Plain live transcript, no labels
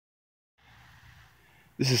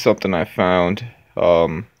This is something I found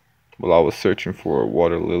while I was searching for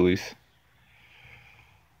water lilies.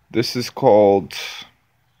 This is called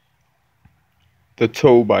the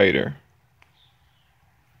toe biter.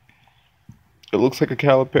 It looks like a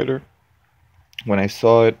caterpillar when I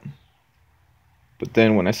saw it, but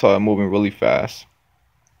then when I saw it moving really fast,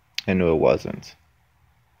 I knew it wasn't.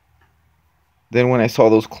 Then when I saw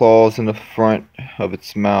those claws in the front of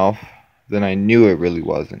its mouth, then I knew it really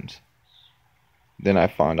wasn't. Then I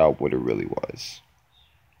found out what it really was.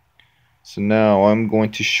 So now I'm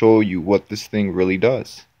going to show you what this thing really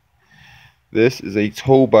does. This is a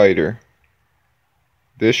toe biter.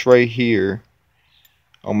 This right here,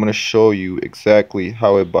 I'm going to show you exactly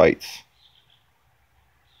how it bites.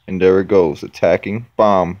 And there it goes, attacking.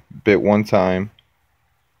 Bomb. Bit one time.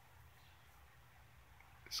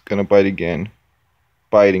 It's going to bite again.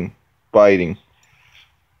 Biting. Biting.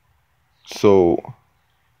 So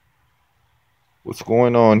what's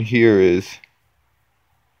going on here is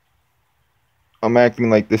I'm acting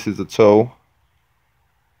like this is a toe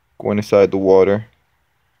going inside the water,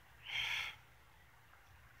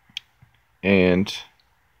 and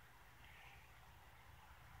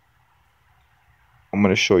I'm going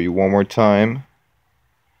to show you one more time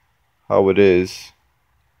how it is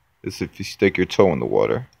if you stick your toe in the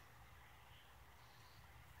water.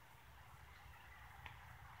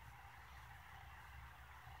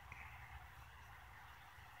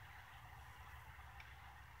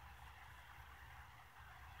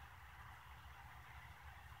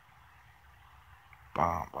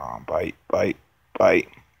 Bomb, bomb, bite, bite, bite.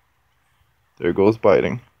 There goes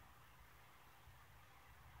biting.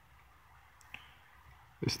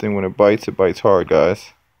 This thing, when it bites hard,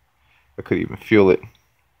 guys. I could even feel it.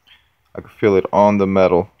 I could feel it on the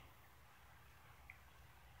metal.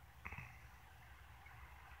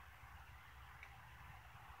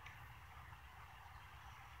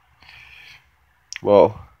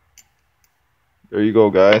 Well, there you go,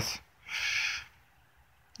 guys.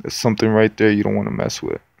 There's something right there you don't want to mess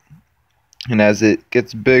with. And as it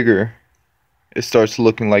gets bigger, it starts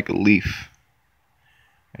looking like a leaf.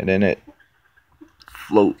 And then it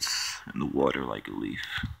floats in the water like a leaf.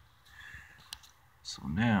 So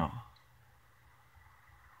now,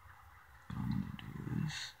 what I'm going to do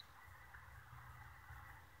is,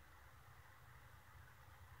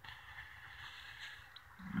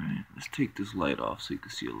 alright, let's take this light off so you can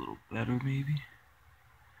see a little better maybe.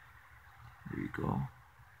 There you go.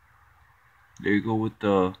 There you go with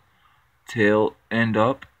the tail end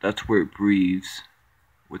up. That's where it breathes,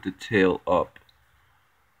 with the tail up,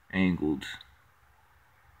 angled.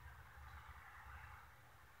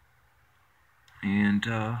 And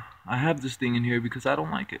I have this thing in here because I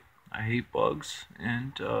don't like it. I hate bugs,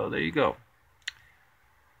 and there you go.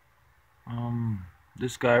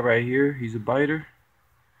 This guy right here, he's a biter,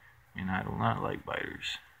 and I do not like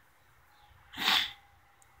biters.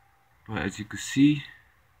 But as you can see,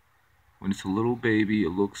 when it's a little baby,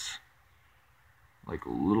 it looks like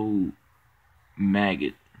a little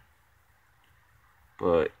maggot.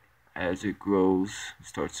 But as it grows, it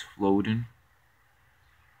starts floating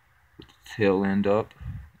with the tail end up,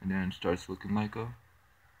 and then it starts looking like a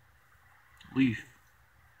leaf.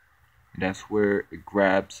 And that's where it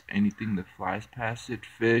grabs anything that flies past it,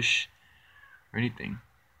 fish, or anything.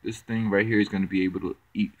 This thing right here is going to be able to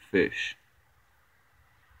eat fish.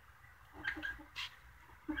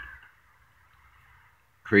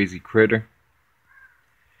 Crazy critter.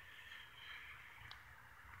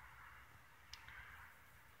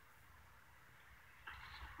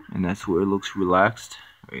 And that's where it looks relaxed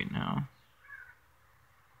right now.